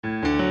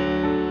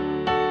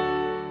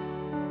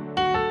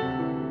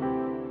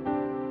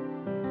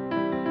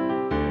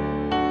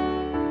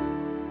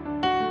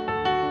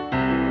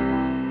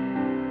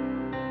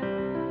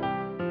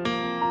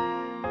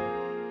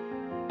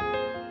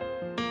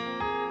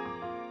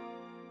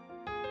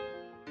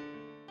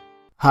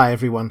Hi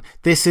everyone,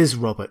 this is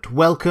Robert.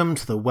 Welcome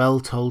to The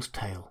Well-Told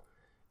Tale.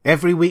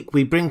 Every week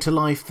we bring to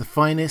life the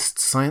finest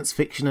science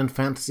fiction and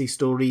fantasy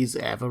stories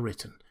ever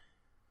written.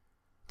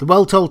 The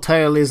Well-Told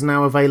Tale is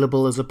now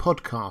available as a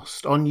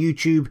podcast on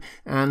YouTube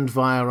and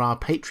via our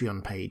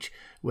Patreon page,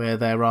 where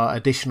there are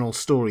additional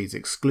stories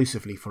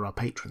exclusively for our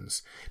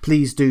patrons.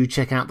 Please do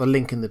check out the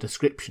link in the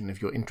description if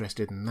you're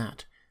interested in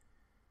that.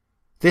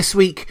 This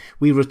week,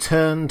 we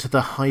return to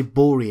the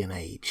Hyborian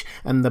Age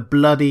and the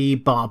bloody,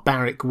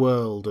 barbaric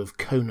world of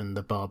Conan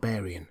the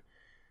Barbarian.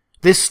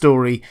 This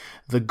story,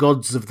 The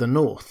Gods of the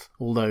North,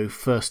 although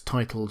first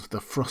titled The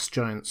Frost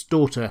Giant's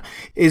Daughter,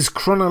 is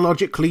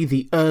chronologically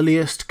the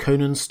earliest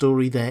Conan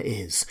story there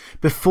is,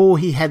 before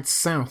he heads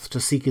south to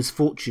seek his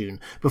fortune,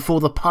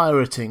 before the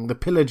pirating, the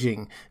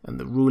pillaging, and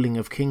the ruling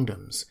of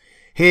kingdoms.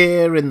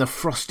 Here in the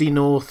frosty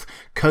north,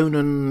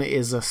 Conan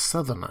is a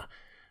southerner,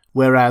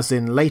 whereas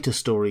in later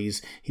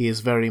stories he is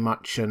very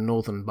much a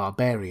northern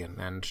barbarian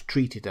and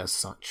treated as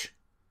such.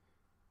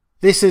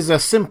 This is a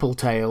simple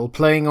tale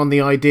playing on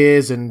the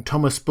ideas in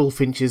Thomas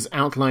Bulfinch's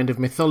Outline of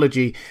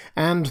Mythology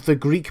and the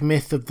Greek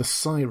myth of the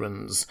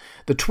Sirens.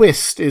 The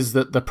twist is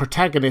that the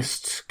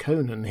protagonist,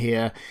 Conan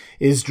here,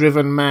 is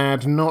driven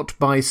mad not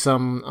by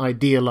some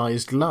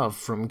idealized love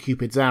from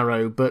Cupid's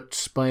arrow,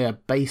 but by a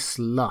base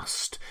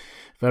lust,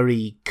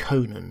 very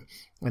Conan,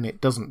 and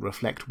it doesn't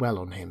reflect well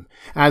on him.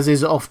 As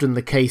is often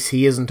the case,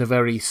 he isn't a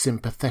very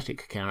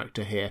sympathetic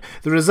character here.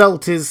 The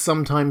result is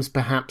sometimes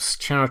perhaps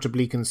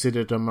charitably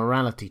considered a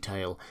morality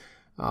tale.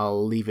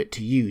 I'll leave it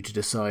to you to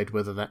decide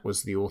whether that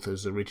was the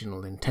author's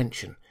original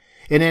intention.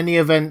 In any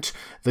event,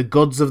 the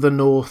gods of the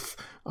north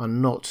are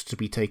not to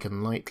be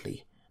taken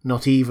lightly,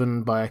 not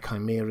even by a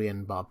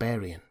Cimmerian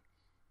barbarian.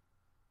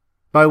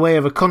 By way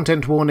of a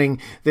content warning,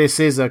 this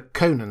is a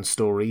Conan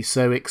story,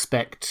 so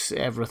expect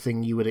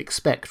everything you would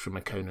expect from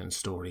a Conan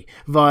story.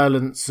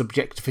 Violence,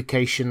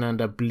 objectification, and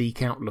a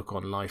bleak outlook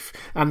on life.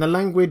 And the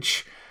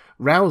language,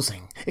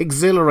 rousing,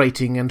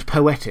 exhilarating, and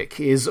poetic,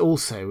 is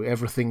also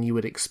everything you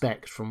would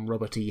expect from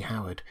Robert E.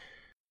 Howard.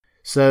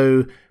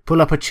 So pull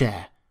up a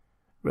chair,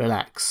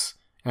 relax,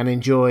 and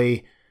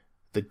enjoy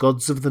The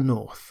Gods of the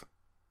North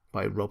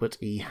by Robert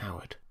E.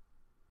 Howard.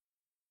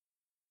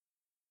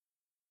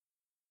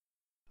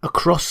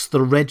 Across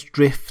the red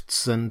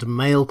drifts and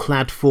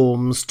mail-clad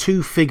forms,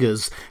 two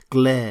figures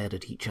glared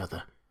at each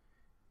other.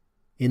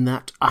 In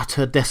that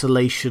utter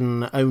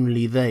desolation,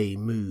 only they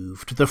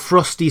moved. The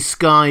frosty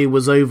sky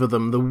was over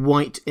them, the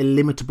white,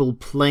 illimitable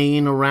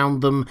plain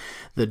around them,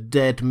 the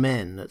dead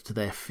men at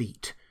their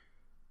feet.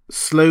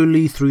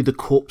 Slowly through the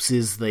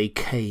corpses they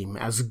came,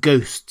 as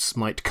ghosts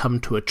might come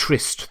to a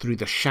tryst through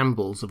the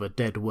shambles of a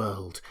dead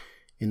world.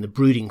 In the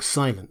brooding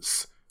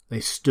silence, they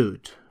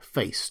stood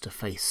face to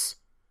face.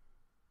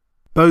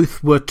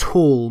 Both were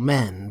tall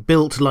men,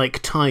 built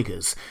like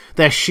tigers.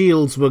 Their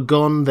shields were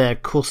gone, their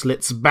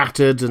corselets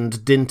battered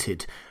and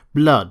dinted.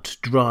 Blood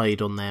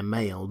dried on their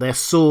mail. Their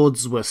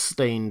swords were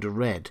stained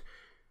red.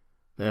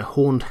 Their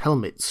horned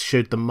helmets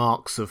showed the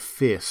marks of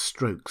fierce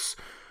strokes.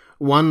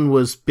 One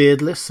was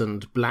beardless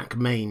and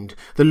black-maned.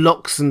 The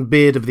locks and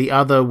beard of the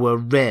other were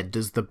red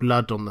as the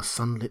blood on the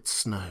sunlit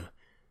snow.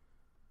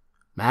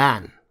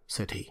 "Man,"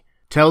 said he,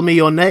 "tell me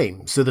your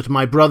name, so that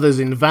my brothers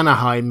in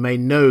Vanaheim may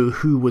know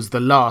who was the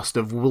last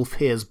of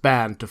Wulfhere's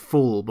band to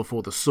fall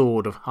before the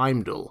sword of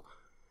Heimdall."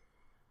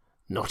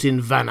 "Not in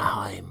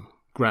Vanaheim,"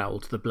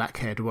 growled the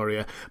black-haired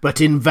warrior,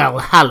 "but in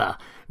Valhalla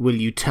will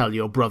you tell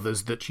your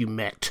brothers that you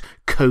met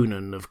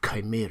Conan of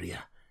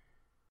Cimmeria."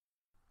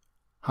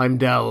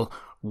 Heimdall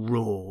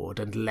roared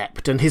and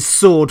leapt, and his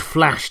sword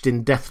flashed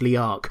in deathly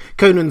arc.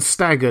 Conan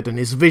staggered, and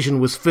his vision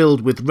was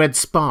filled with red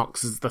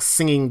sparks as the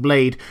singing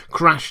blade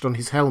crashed on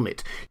his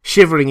helmet,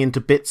 shivering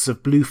into bits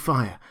of blue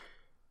fire.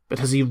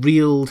 But as he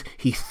reeled,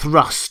 he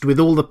thrust with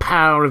all the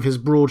power of his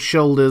broad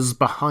shoulders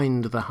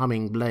behind the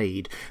humming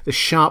blade. The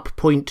sharp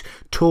point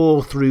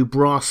tore through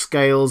brass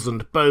scales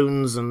and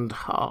bones and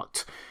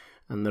heart,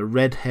 and the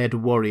red-haired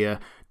warrior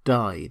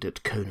died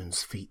at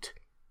Conan's feet.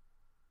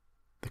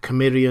 The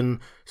Cimmerian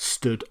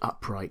stood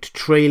upright,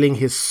 trailing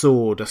his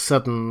sword, a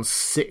sudden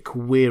sick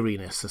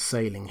weariness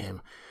assailing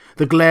him.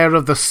 The glare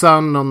of the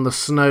sun on the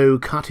snow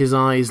cut his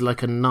eyes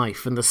like a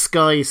knife, and the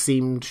sky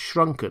seemed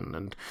shrunken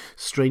and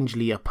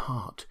strangely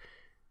apart.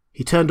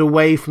 He turned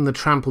away from the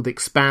trampled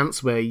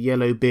expanse where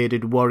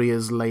yellow-bearded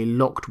warriors lay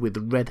locked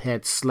with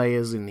red-haired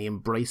slayers in the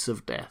embrace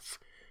of death.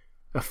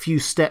 A few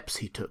steps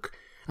he took,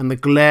 and the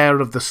glare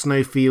of the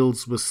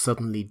snowfields was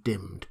suddenly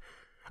dimmed.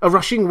 A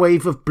rushing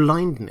wave of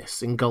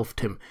blindness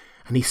engulfed him,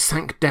 and he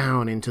sank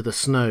down into the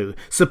snow,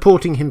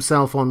 supporting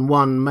himself on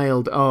one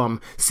mailed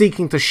arm,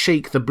 seeking to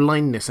shake the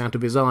blindness out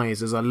of his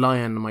eyes as a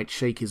lion might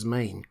shake his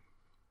mane.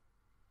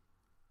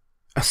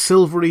 A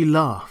silvery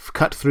laugh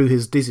cut through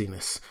his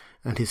dizziness,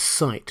 and his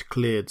sight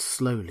cleared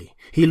slowly.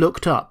 He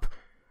looked up.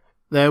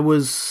 There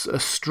was a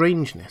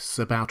strangeness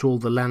about all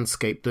the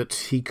landscape that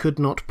he could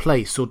not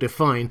place or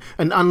define,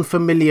 an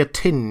unfamiliar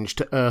tinge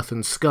to earth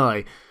and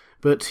sky.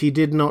 But he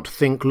did not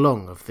think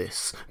long of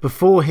this.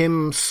 Before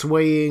him,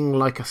 swaying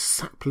like a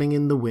sapling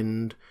in the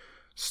wind,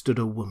 stood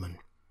a woman.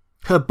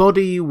 Her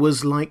body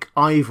was like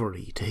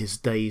ivory to his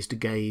dazed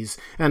gaze,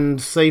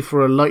 and, save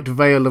for a light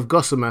veil of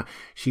gossamer,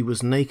 she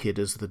was naked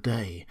as the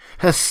day.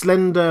 Her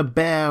slender,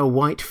 bare,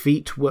 white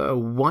feet were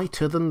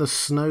whiter than the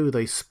snow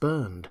they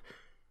spurned.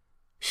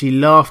 She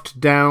laughed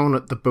down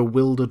at the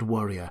bewildered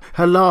warrior.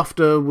 Her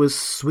laughter was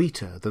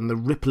sweeter than the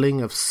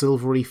rippling of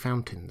silvery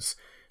fountains,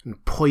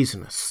 and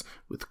poisonous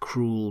with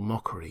cruel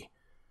mockery.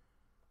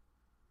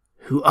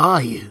 "Who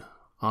are you?"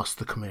 asked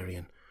the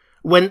Cimmerian.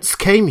 "Whence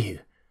came you?"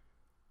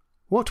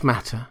 "What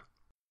matter?"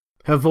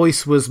 Her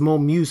voice was more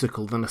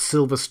musical than a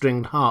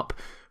silver-stringed harp,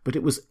 but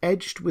it was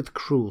edged with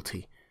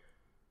cruelty.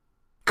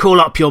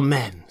 "Call up your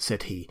men,"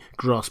 said he,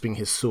 grasping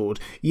his sword.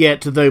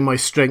 "Yet, though my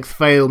strength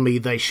fail me,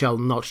 they shall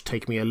not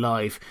take me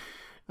alive.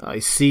 I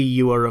see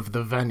you are of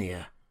the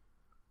Vanir."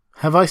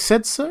 "Have I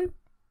said so?"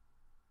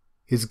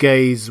 His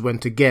gaze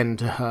went again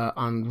to her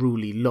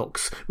unruly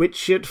locks,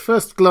 which at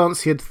first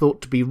glance he had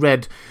thought to be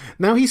red.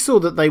 Now he saw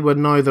that they were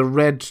neither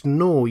red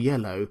nor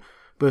yellow,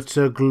 but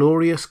a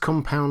glorious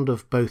compound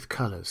of both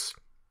colours.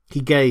 He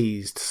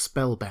gazed,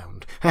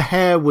 spellbound. Her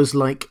hair was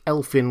like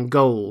elfin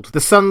gold. The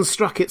sun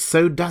struck it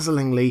so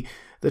dazzlingly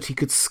that he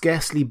could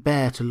scarcely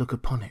bear to look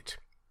upon it.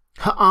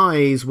 Her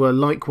eyes were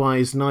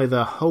likewise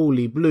neither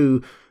wholly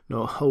blue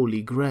nor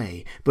wholly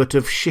grey, but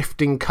of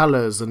shifting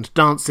colours and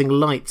dancing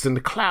lights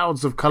and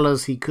clouds of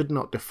colours he could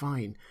not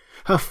define.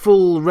 Her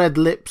full red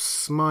lips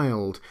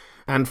smiled,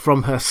 and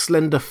from her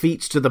slender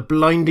feet to the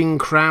blinding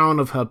crown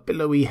of her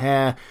billowy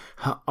hair,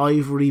 her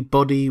ivory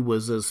body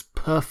was as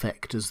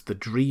perfect as the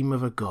dream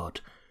of a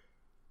god.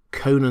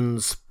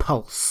 Conan's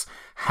pulse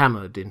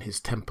hammered in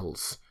his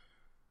temples.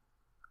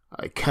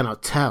 "I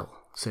cannot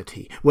tell," said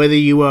he, "whether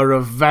you are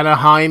of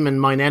Vanaheim and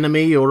mine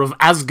enemy, or of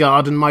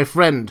Asgard and my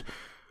friend.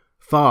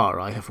 Far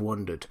I have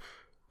wandered,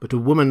 but a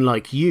woman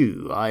like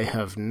you I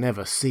have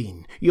never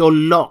seen. Your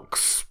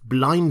locks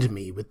blind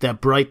me with their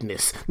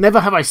brightness.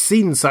 Never have I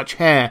seen such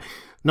hair,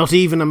 not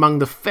even among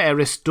the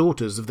fairest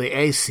daughters of the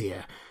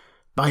Aesir.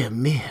 By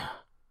Ymir."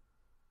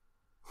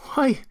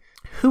 "Why,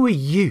 who are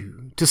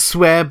you to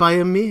swear by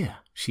Ymir?"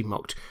 she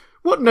mocked.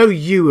 "What know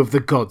you of the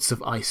gods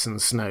of ice and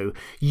snow,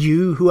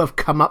 you who have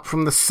come up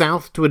from the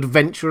south to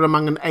adventure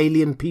among an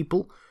alien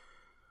people?"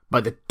 "By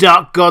the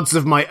dark gods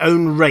of my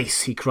own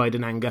race," he cried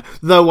in anger,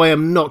 "though I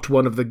am not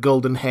one of the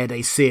golden-haired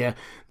Aesir,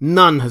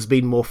 none has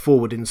been more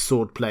forward in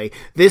sword-play.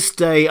 This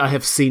day I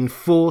have seen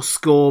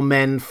 80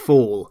 men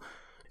fall,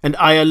 and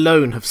I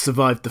alone have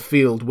survived the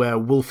field where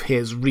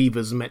Wulfhere's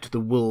reavers met the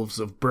wolves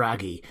of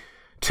Bragi.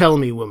 Tell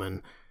me,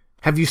 woman,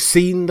 have you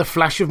seen the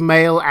flash of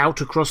mail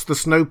out across the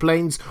snow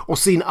plains, or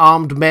seen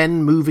armed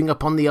men moving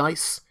upon the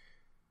ice?"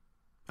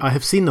 "I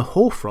have seen the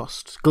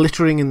hoarfrost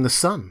glittering in the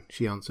sun,"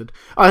 she answered.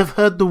 "I have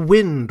heard the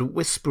wind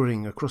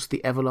whispering across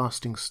the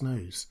everlasting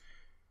snows."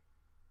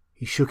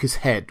 He shook his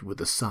head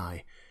with a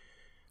sigh.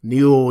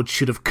 "Njord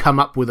should have come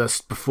up with us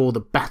before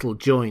the battle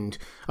joined.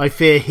 I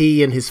fear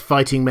he and his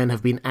fighting men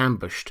have been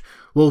ambushed.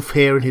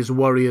 Wulfhere and his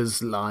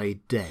warriors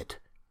lie dead.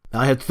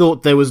 I had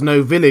thought there was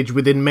no village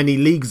within many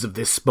leagues of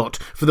this spot,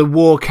 for the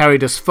war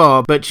carried us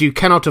far, but you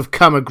cannot have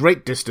come a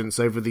great distance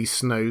over these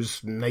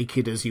snows,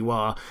 naked as you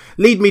are.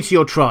 Lead me to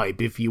your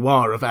tribe, if you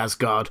are of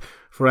Asgard,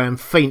 for I am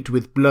faint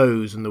with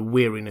blows and the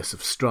weariness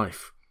of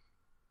strife."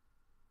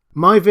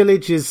 "My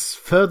village is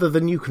further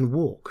than you can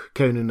walk,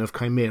 Conan of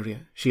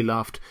Cimmeria," she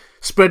laughed.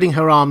 Spreading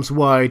her arms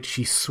wide,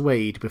 she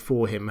swayed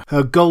before him,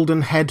 her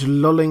golden head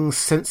lolling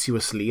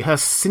sensuously, her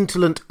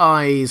scintillant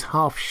eyes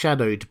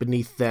half-shadowed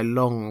beneath their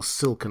long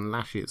silken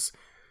lashes.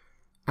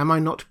 "Am I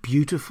not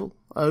beautiful,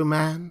 O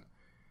man?"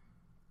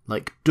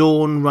 "Like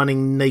dawn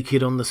running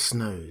naked on the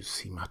snows,"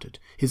 he muttered,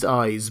 his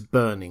eyes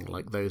burning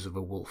like those of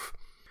a wolf.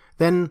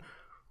 "Then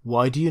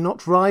why do you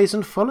not rise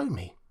and follow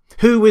me?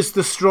 Who is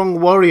the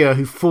strong warrior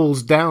who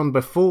falls down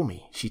before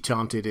me?" she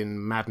chanted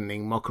in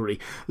maddening mockery.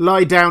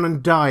 "Lie down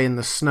and die in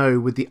the snow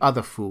with the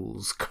other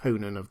fools,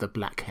 Conan of the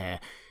black hair.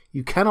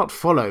 You cannot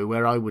follow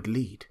where I would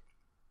lead."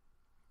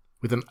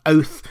 With an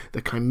oath,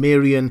 the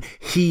Cimmerian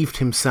heaved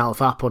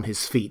himself up on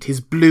his feet,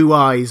 his blue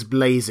eyes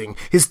blazing,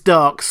 his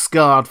dark,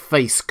 scarred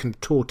face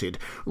contorted.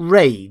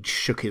 Rage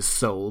shook his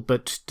soul,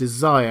 but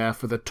desire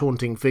for the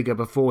taunting figure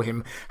before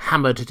him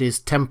hammered at his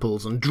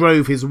temples and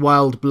drove his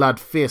wild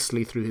blood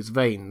fiercely through his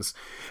veins.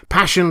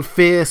 Passion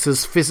fierce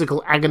as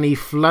physical agony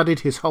flooded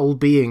his whole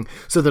being,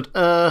 so that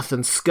earth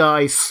and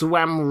sky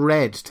swam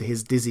red to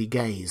his dizzy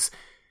gaze.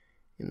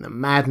 In the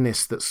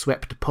madness that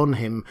swept upon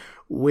him,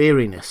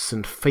 weariness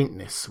and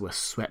faintness were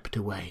swept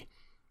away.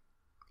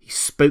 He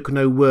spoke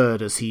no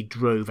word as he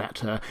drove at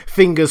her,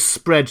 fingers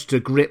spread to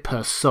grip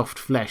her soft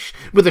flesh.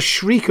 With a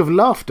shriek of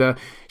laughter,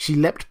 she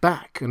leapt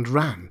back and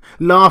ran,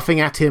 laughing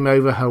at him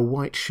over her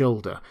white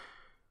shoulder.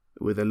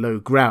 With a low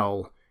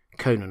growl,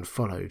 Conan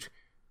followed.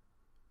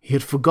 He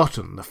had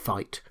forgotten the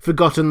fight,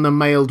 forgotten the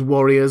mailed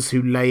warriors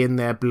who lay in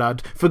their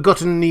blood,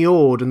 forgotten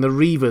Njord and the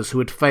reavers who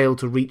had failed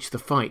to reach the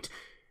fight.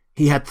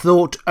 He had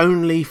thought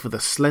only for the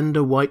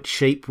slender white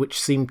shape which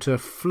seemed to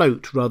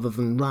float rather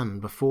than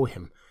run before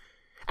him.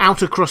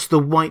 Out across the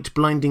white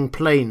blinding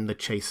plain the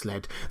chase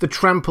led. The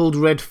trampled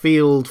red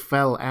field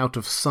fell out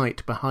of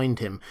sight behind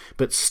him,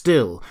 but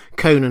still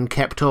Conan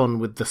kept on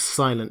with the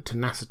silent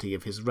tenacity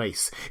of his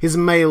race. His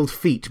mailed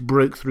feet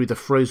broke through the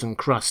frozen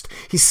crust.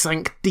 He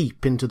sank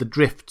deep into the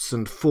drifts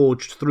and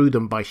forged through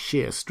them by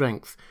sheer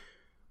strength.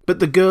 But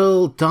the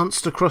girl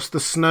danced across the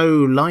snow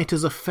light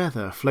as a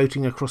feather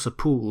floating across a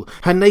pool.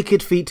 Her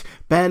naked feet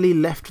barely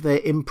left their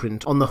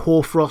imprint on the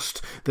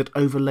hoarfrost that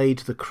overlaid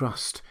the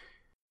crust.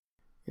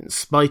 In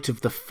spite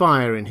of the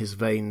fire in his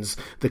veins,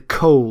 the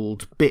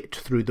cold bit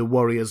through the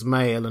warrior's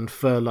mail and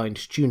fur-lined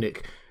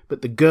tunic,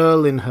 but the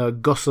girl in her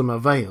gossamer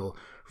veil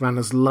ran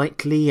as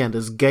lightly and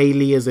as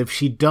gaily as if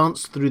she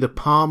danced through the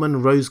palm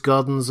and rose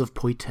gardens of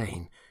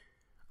Poitain.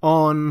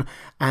 On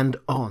and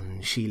on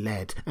she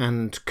led,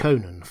 and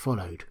Conan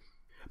followed.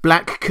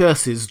 Black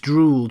curses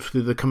drooled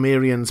through the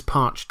Cimmerian's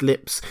parched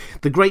lips.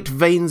 The great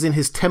veins in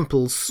his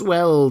temples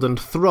swelled and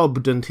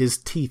throbbed, and his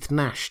teeth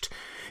gnashed.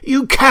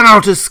 "You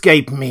cannot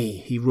escape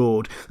me," he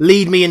roared.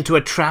 "Lead me into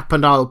a trap,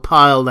 and I'll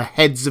pile the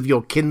heads of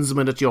your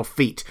kinsmen at your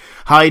feet.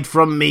 Hide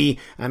from me,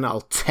 and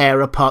I'll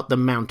tear apart the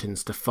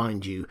mountains to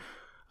find you.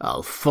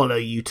 I'll follow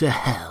you to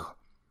hell."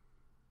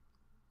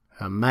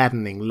 Her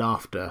maddening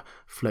laughter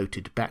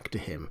floated back to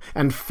him,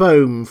 and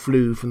foam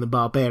flew from the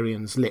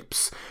barbarian's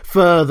lips.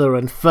 Further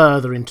and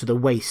further into the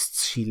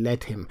wastes she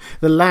led him.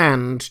 The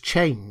land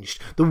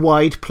changed. The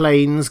wide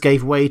plains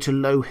gave way to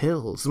low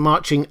hills,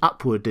 marching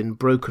upward in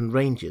broken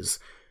ranges.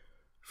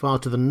 Far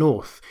to the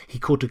north he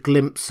caught a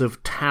glimpse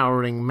of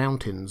towering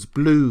mountains,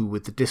 blue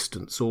with the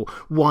distance or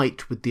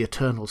white with the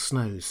eternal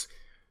snows.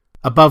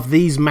 Above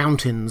these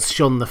mountains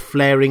shone the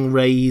flaring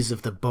rays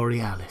of the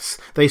Borealis.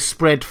 They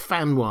spread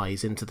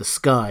fanwise into the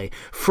sky,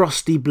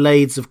 frosty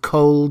blades of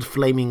cold,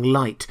 flaming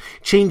light,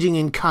 changing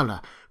in colour,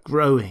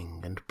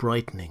 growing and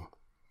brightening.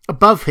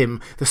 Above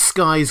him the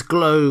skies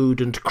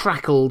glowed and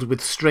crackled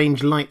with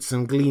strange lights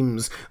and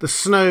gleams. The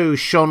snow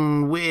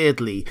shone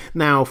weirdly,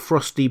 now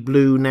frosty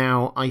blue,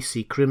 now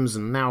icy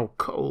crimson, now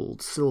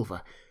cold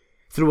silver.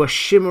 Through a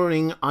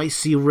shimmering,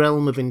 icy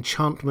realm of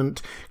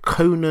enchantment,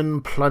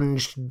 Conan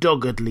plunged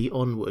doggedly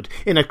onward,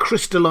 in a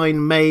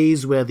crystalline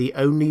maze where the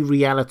only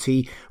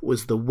reality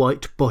was the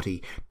white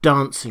body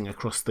dancing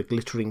across the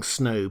glittering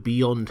snow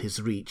beyond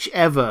his reach,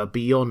 ever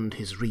beyond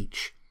his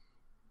reach.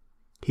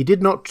 He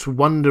did not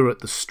wonder at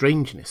the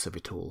strangeness of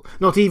it all,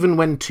 not even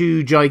when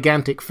two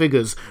gigantic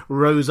figures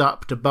rose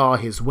up to bar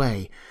his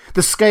way.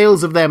 The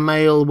scales of their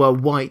mail were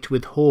white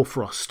with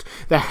hoarfrost,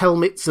 their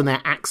helmets and their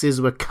axes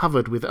were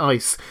covered with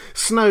ice,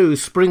 snow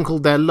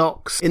sprinkled their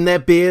locks, in their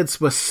beards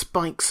were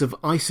spikes of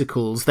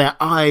icicles, their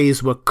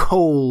eyes were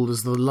cold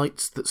as the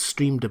lights that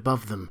streamed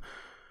above them.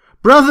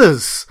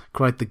 "Brothers!"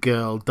 cried the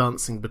girl,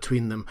 dancing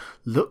between them.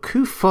 "Look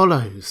who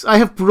follows! I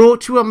have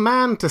brought you a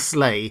man to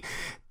slay.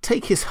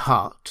 Take his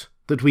heart,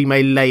 that we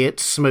may lay it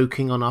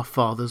smoking on our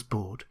father's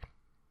board."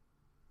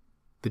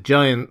 The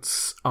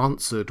giants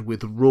answered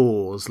with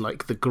roars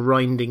like the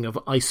grinding of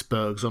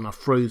icebergs on a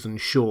frozen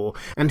shore,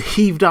 and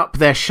heaved up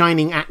their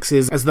shining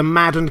axes as the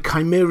maddened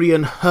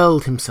Cimmerian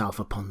hurled himself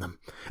upon them.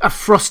 A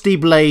frosty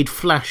blade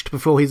flashed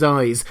before his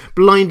eyes,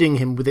 blinding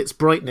him with its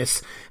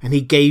brightness, and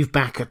he gave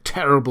back a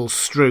terrible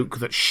stroke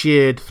that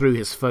sheared through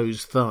his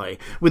foe's thigh.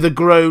 With a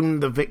groan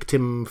the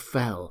victim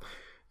fell,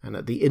 and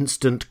at the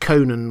instant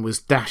Conan was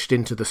dashed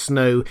into the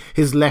snow,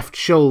 his left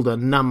shoulder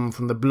numb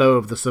from the blow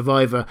of the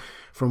survivor,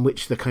 from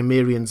which the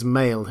Cimmerian's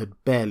mail had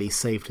barely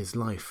saved his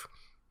life.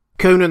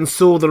 Conan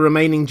saw the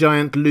remaining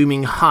giant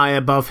looming high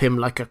above him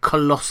like a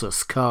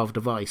colossus carved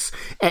of ice,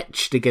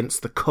 etched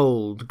against the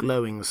cold,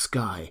 glowing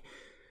sky.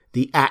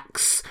 The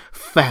axe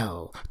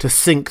fell to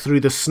sink through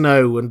the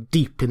snow and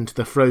deep into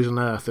the frozen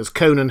earth as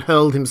Conan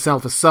hurled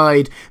himself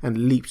aside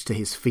and leaped to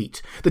his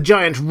feet. The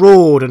giant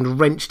roared and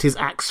wrenched his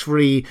axe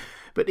free,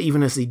 but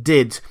even as he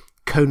did,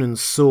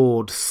 Conan's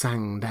sword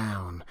sang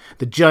down.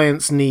 The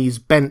giant's knees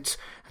bent,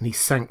 and he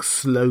sank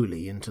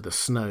slowly into the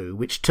snow,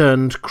 which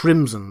turned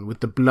crimson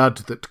with the blood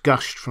that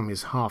gushed from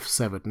his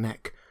half-severed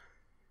neck.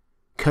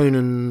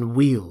 Conan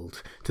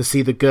wheeled to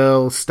see the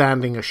girl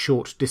standing a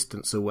short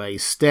distance away,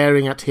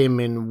 staring at him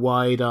in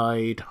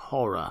wide-eyed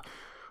horror,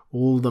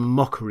 all the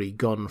mockery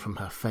gone from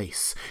her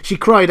face. She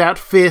cried out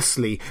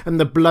fiercely, and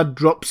the blood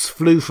drops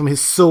flew from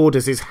his sword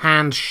as his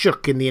hand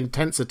shook in the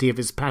intensity of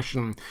his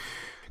passion.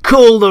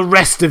 "Call the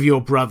rest of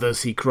your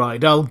brothers," he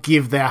cried. "I'll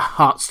give their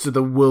hearts to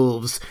the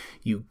wolves.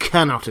 You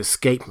cannot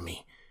escape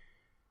me."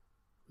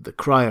 With a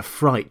cry of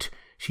fright,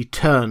 she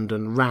turned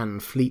and ran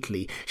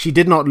fleetly. She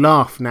did not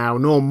laugh now,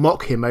 nor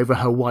mock him over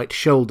her white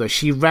shoulder.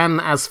 She ran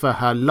as for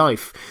her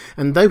life,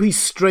 and though he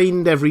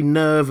strained every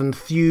nerve and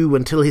thew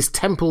until his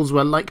temples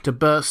were like to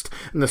burst,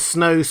 and the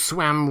snow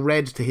swam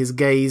red to his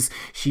gaze,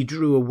 she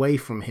drew away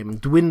from him,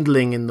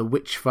 dwindling in the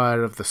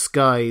witch-fire of the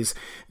skies,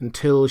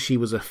 until she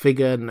was a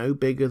figure no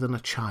bigger than a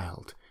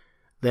child.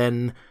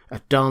 Then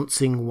a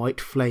dancing white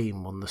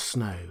flame on the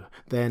snow,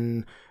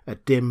 then a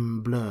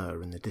dim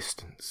blur in the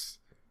distance.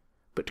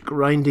 but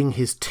grinding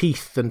his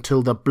teeth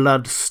until the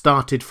blood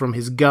started from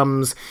his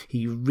gums,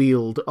 he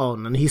reeled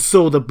on, and he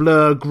saw the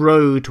blur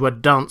grow to a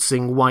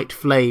dancing white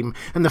flame,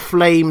 and the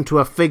flame to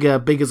a figure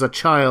big as a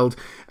child,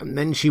 and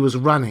then she was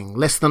running,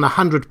 less than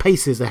 100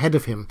 paces ahead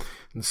of him,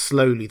 and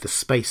slowly the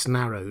space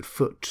narrowed,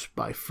 foot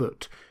by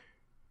foot.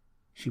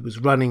 She was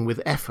running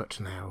with effort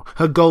now,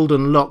 her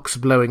golden locks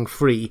blowing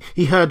free.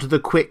 He heard the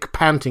quick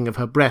panting of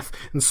her breath,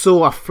 and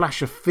saw a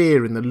flash of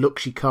fear in the look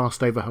she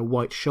cast over her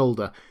white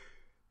shoulder.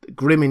 The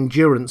grim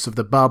endurance of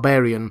the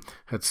barbarian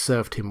had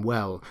served him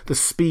well. The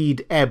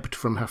speed ebbed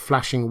from her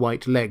flashing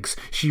white legs.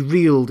 She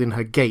reeled in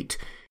her gait.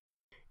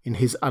 In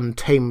his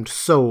untamed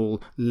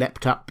soul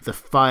leapt up the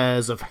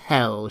fires of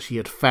hell she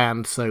had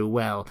fanned so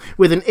well.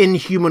 With an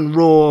inhuman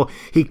roar,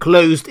 he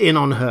closed in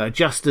on her,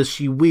 just as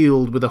she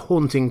wheeled with a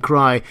haunting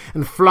cry,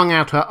 and flung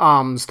out her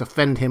arms to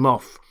fend him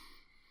off.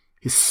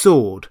 His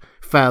sword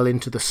fell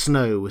into the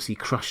snow as he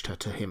crushed her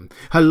to him.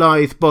 Her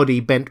lithe body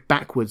bent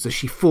backwards as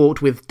she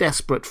fought with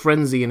desperate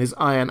frenzy in his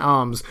iron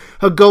arms.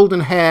 Her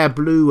golden hair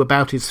blew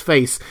about his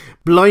face,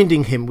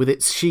 blinding him with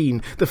its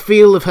sheen. The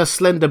feel of her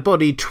slender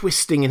body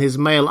twisting in his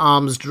mail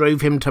arms drove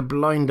him to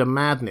blinder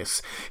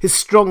madness. His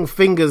strong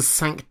fingers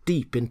sank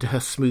deep into her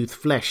smooth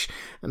flesh,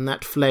 and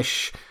that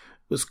flesh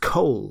was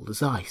cold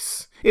as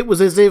ice. It was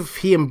as if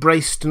he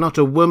embraced not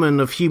a woman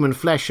of human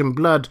flesh and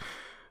blood,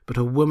 but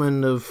a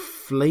woman of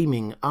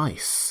flaming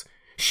ice.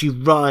 She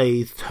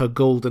writhed her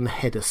golden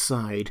head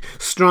aside,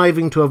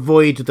 striving to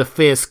avoid the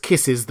fierce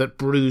kisses that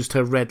bruised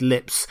her red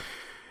lips.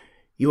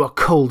 "You are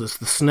cold as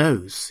the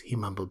snows," he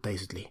mumbled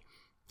dazedly.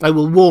 "I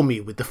will warm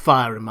you with the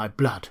fire in my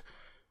blood."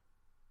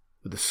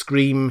 With a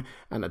scream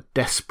and a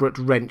desperate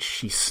wrench,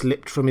 she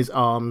slipped from his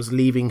arms,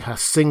 leaving her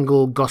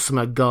single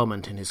gossamer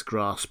garment in his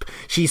grasp.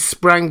 She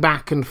sprang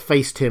back and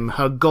faced him,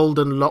 her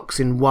golden locks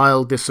in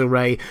wild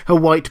disarray, her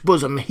white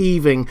bosom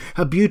heaving,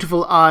 her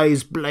beautiful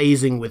eyes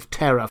blazing with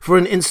terror. For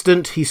an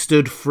instant he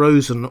stood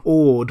frozen,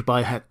 awed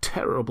by her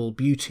terrible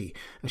beauty,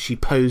 as she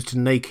posed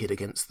naked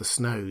against the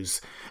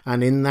snows.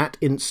 And in that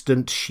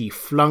instant she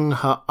flung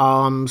her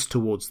arms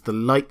towards the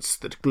lights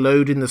that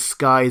glowed in the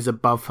skies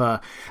above her,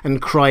 and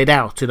cried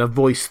out in a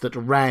voice that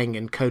rang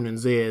in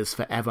Conan's ears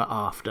for ever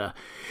after,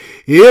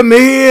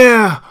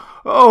 "Ymir!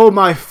 Oh,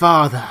 my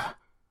father!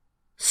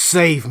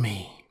 Save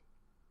me!"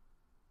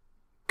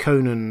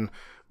 Conan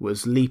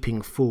was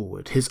leaping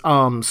forward, his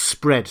arms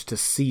spread to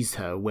seize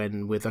her,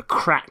 when, with a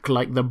crack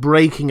like the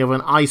breaking of an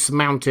ice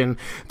mountain,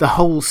 the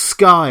whole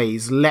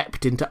skies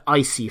leapt into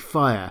icy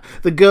fire.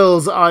 The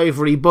girl's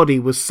ivory body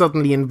was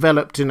suddenly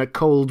enveloped in a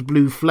cold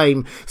blue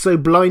flame, so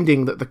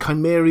blinding that the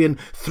Cimmerian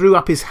threw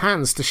up his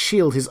hands to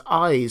shield his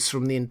eyes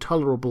from the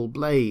intolerable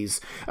blaze.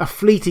 A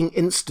fleeting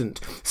instant,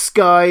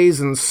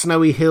 skies and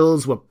snowy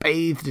hills were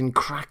bathed in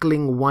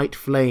crackling white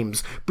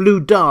flames,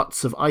 blue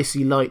darts of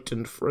icy light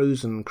and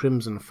frozen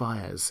crimson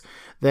fires.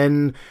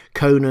 Then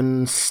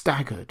Conan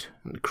staggered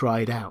and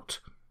cried out.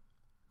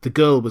 The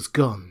girl was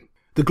gone.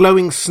 The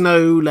glowing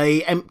snow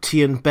lay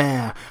empty and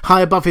bare.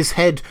 High above his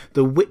head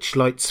the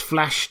witch-lights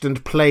flashed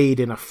and played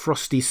in a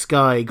frosty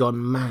sky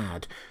gone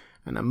mad,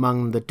 and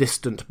among the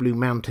distant blue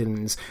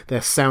mountains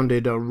there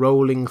sounded a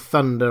rolling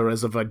thunder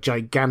as of a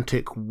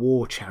gigantic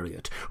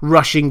war-chariot,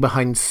 rushing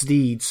behind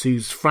steeds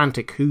whose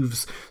frantic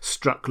hooves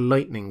struck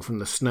lightning from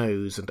the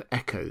snows and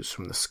echoes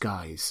from the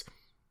skies.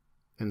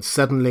 And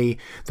suddenly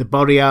the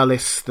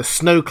Borealis, the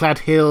snow-clad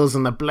hills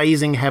and the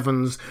blazing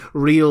heavens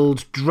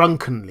reeled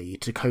drunkenly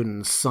to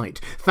Conan's sight.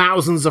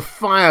 Thousands of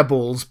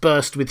fireballs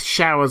burst with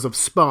showers of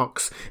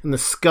sparks, and the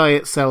sky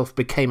itself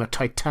became a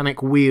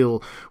titanic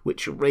wheel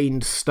which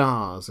rained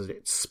stars as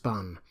it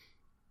spun.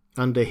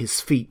 Under his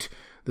feet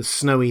the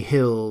snowy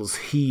hills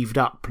heaved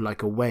up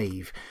like a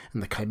wave,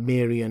 and the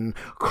Cimmerian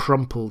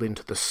crumpled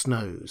into the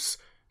snows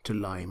to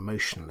lie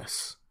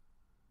motionless.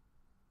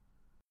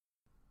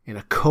 In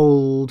a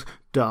cold,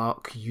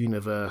 dark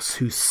universe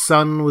whose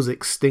sun was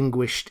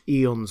extinguished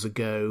eons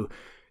ago,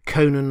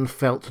 Conan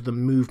felt the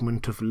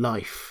movement of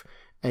life,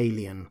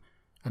 alien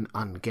and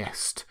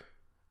unguessed.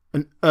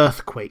 An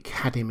earthquake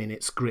had him in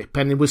its grip,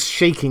 and it was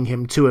shaking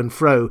him to and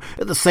fro,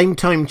 at the same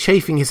time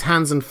chafing his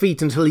hands and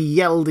feet until he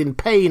yelled in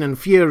pain and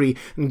fury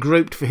and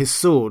groped for his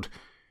sword.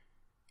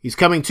 "He's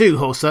coming to,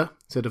 Horsa,"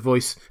 said a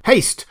voice.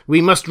 "Haste!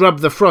 We must rub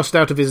the frost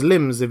out of his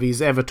limbs if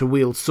he's ever to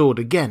wield sword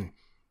again."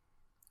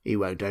 "He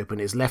won't open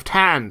his left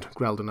hand,"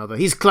 growled another.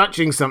 "He's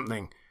clutching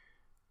something."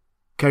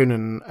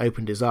 Conan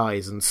opened his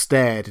eyes and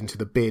stared into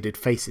the bearded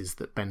faces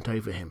that bent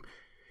over him.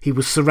 He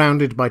was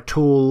surrounded by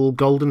tall,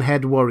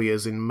 golden-haired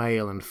warriors in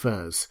mail and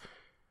furs.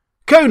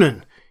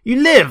 "Conan!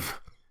 You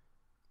live!"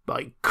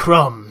 "By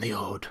Crom, the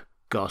Ord,"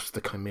 gasped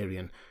the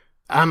Cimmerian.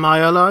 "Am I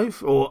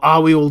alive, or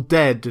are we all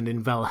dead and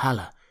in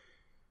Valhalla?"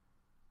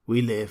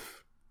 "We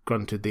live,"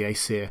 grunted the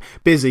Aesir,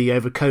 busy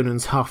over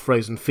Conan's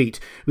half-frozen feet.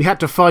 "We had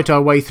to fight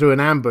our way through an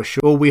ambush,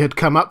 or we had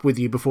come up with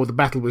you before the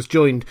battle was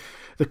joined.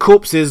 The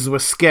corpses were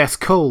scarce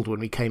cold when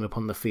we came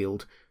upon the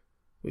field.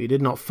 We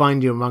did not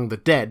find you among the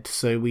dead,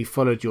 so we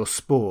followed your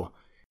spoor."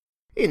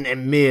 "In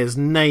Ymir's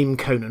name,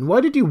 Conan,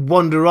 why did you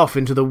wander off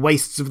into the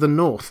wastes of the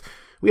north?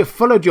 We have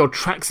followed your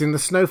tracks in the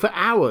snow for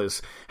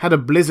hours. Had a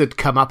blizzard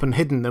come up and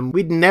hidden them,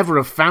 we'd never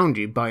have found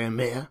you by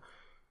Ymir."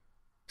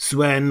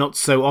 "Swear not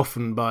so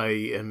often by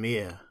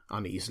Ymir,"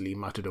 uneasily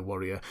muttered a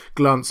warrior,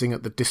 glancing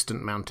at the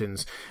distant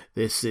mountains.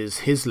 "This is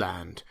his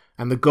land,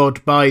 and the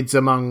god bides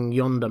among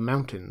yonder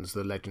mountains,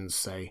 the legends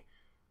say."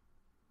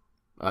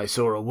 "I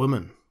saw a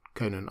woman,"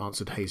 Conan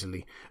answered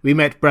hazily. "We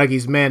met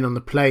Bragi's men on the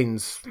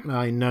plains.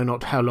 I know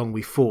not how long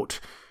we fought.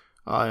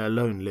 I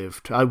alone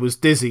lived. I was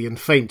dizzy and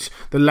faint.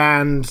 The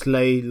land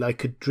lay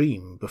like a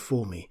dream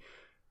before me.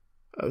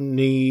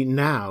 Only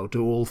now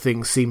do all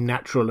things seem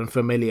natural and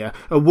familiar.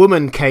 A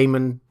woman came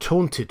and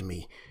taunted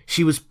me.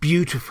 She was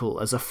beautiful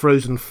as a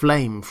frozen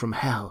flame from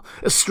hell.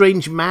 A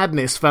strange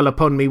madness fell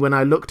upon me when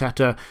I looked at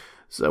her,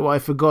 so I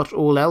forgot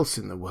all else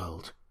in the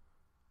world.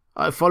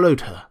 I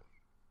followed her.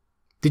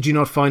 Did you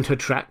not find her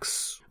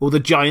tracks, or the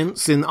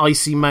giants in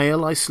icy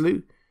mail I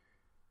slew?"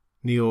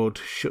 Niord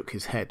shook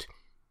his head.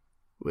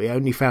 "We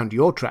only found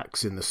your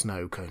tracks in the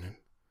snow, Conan."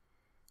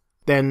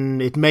 "Then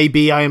it may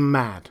be I am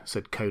mad,"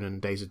 said Conan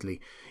dazedly.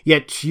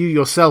 "Yet you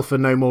yourself are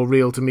no more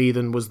real to me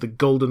than was the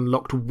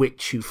golden-locked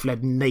witch who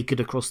fled naked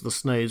across the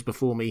snows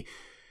before me.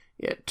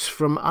 Yet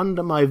from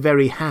under my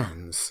very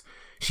hands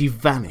she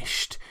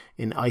vanished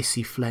in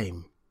icy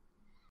flame."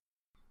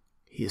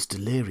 "He is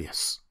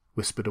delirious,"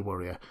 whispered a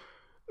warrior.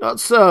 "Not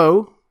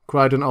so,"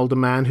 cried an older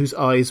man whose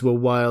eyes were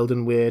wild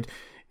and weird.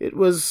 "It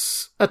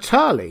was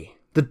Atali,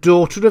 the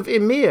daughter of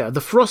Ymir,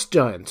 the frost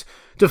giant.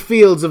 To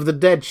fields of the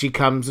dead she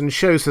comes and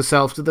shows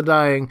herself to the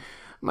dying.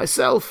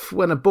 Myself,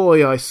 when a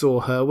boy, I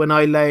saw her, when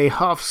I lay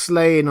half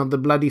slain on the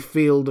bloody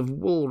field of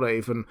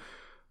Woolraven.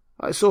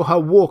 I saw her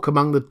walk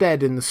among the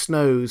dead in the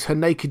snows, her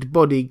naked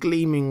body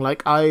gleaming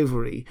like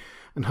ivory,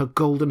 and her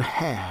golden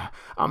hair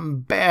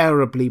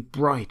unbearably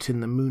bright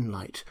in the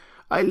moonlight.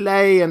 I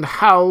lay and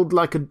howled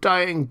like a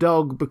dying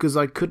dog because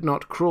I could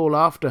not crawl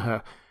after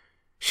her.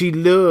 She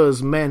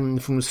lures men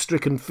from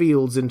stricken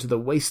fields into the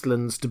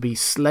wastelands to be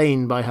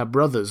slain by her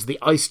brothers, the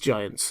ice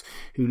giants,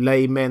 who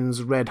lay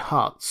men's red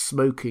hearts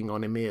smoking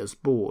on Ymir's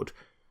board.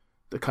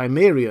 The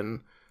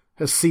Cimmerian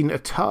has seen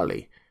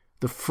Atali,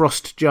 the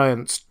frost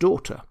giant's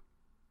daughter."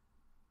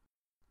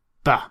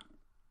 "Bah!"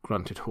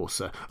 grunted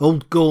Horsa.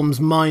 "Old Gorm's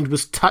mind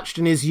was touched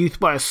in his youth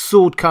by a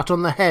sword cut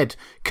on the head.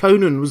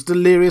 Conan was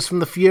delirious from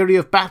the fury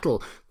of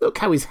battle. Look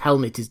how his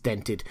helmet is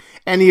dented.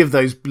 Any of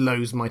those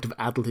blows might have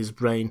addled his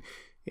brain.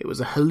 It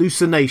was a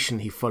hallucination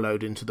he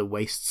followed into the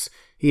wastes.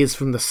 He is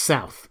from the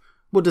south.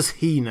 What does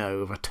he know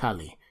of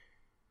Atali?"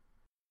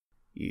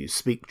 "You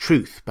speak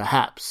truth,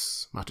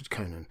 perhaps," muttered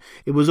Conan.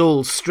 "It was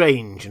all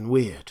strange and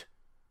weird."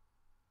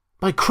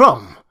 "By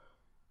Crom!"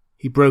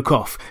 He broke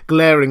off,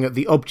 glaring at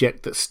the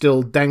object that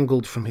still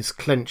dangled from his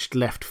clenched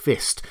left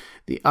fist.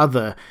 The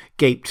other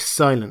gaped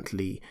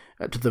silently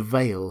at the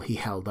veil he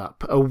held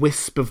up, a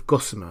wisp of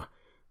gossamer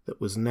that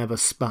was never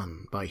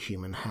spun by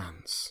human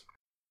hands.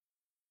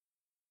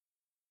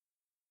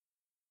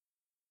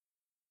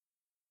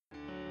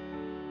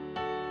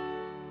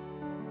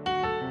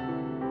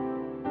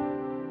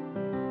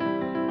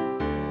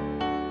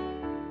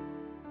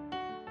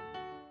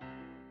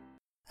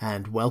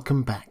 And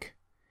welcome back.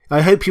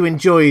 I hope you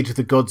enjoyed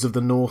The Gods of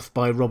the North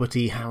by Robert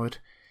E. Howard.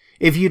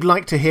 If you'd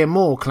like to hear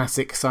more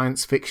classic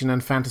science fiction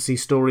and fantasy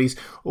stories,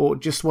 or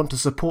just want to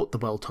support The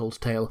Well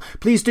Told Tale,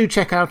 please do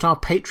check out our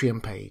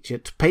Patreon page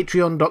at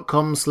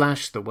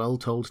patreon.com/The Well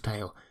Told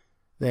Tale.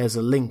 There's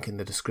a link in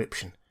the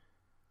description.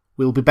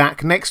 We'll be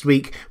back next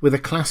week with a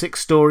classic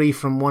story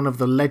from one of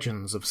the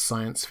legends of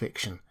science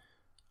fiction,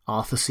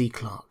 Arthur C.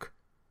 Clarke.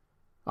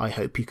 I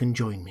hope you can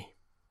join me.